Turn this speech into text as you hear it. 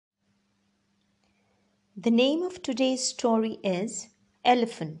The name of today's story is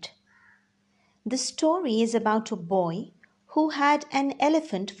Elephant. The story is about a boy who had an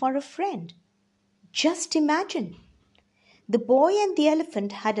elephant for a friend. Just imagine! The boy and the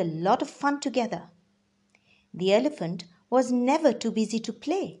elephant had a lot of fun together. The elephant was never too busy to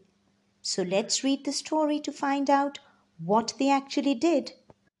play. So let's read the story to find out what they actually did.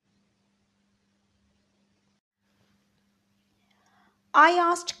 I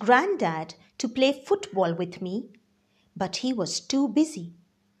asked Grandad to play football with me, but he was too busy.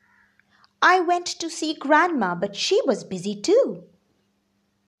 I went to see Grandma, but she was busy too.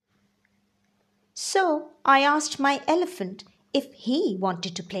 So I asked my elephant if he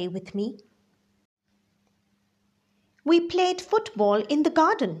wanted to play with me. We played football in the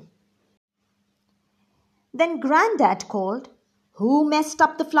garden. Then Grandad called, "Who messed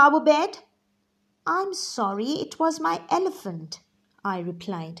up the flower bed?" "I'm sorry, it was my elephant," I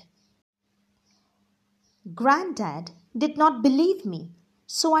replied. Grandad did not believe me,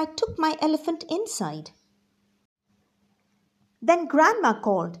 so I took my elephant inside. Then Grandma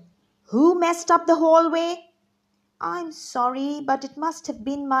called, "Who messed up the hallway?" "I'm sorry, but it must have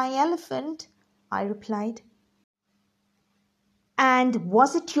been my elephant," I replied. "And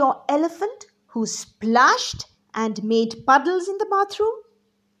was it your elephant who splashed and made puddles in the bathroom?"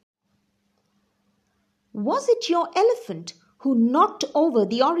 "Was it your elephant who knocked over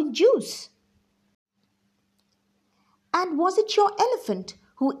the orange juice?" "And was it your elephant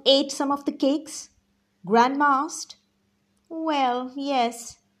who ate some of the cakes?" Grandma asked. "Well,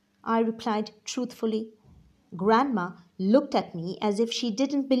 yes," I replied truthfully. Grandma looked at me as if she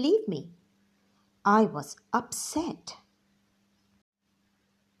didn't believe me. I was upset.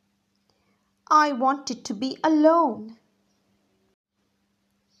 I wanted to be alone.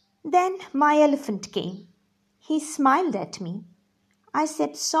 Then my elephant came. He smiled at me. I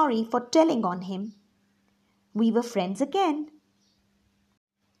said sorry for telling on him. We were friends again.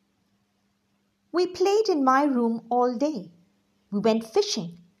 We played in my room all day. We went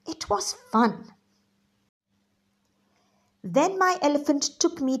fishing. It was fun. Then my elephant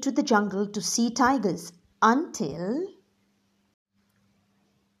took me to the jungle to see tigers until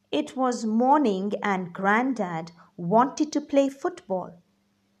it was morning and Grandad wanted to play football.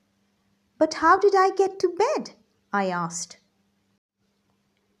 "But how did I get to bed?" I asked.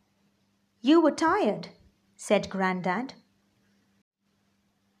 "You were tired," said Grandad.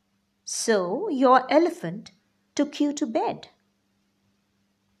 "So your elephant took you to bed."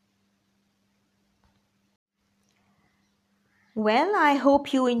 Well, I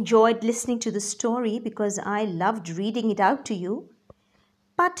hope you enjoyed listening to the story because I loved reading it out to you.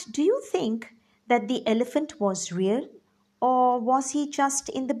 But do you think that the elephant was real, or was he just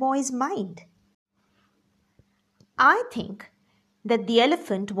in the boy's mind? I think that the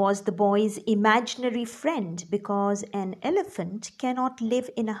elephant was the boy's imaginary friend because an elephant cannot live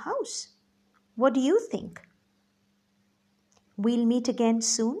in a house. What do you think? We'll meet again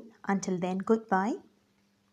soon. Until then, goodbye.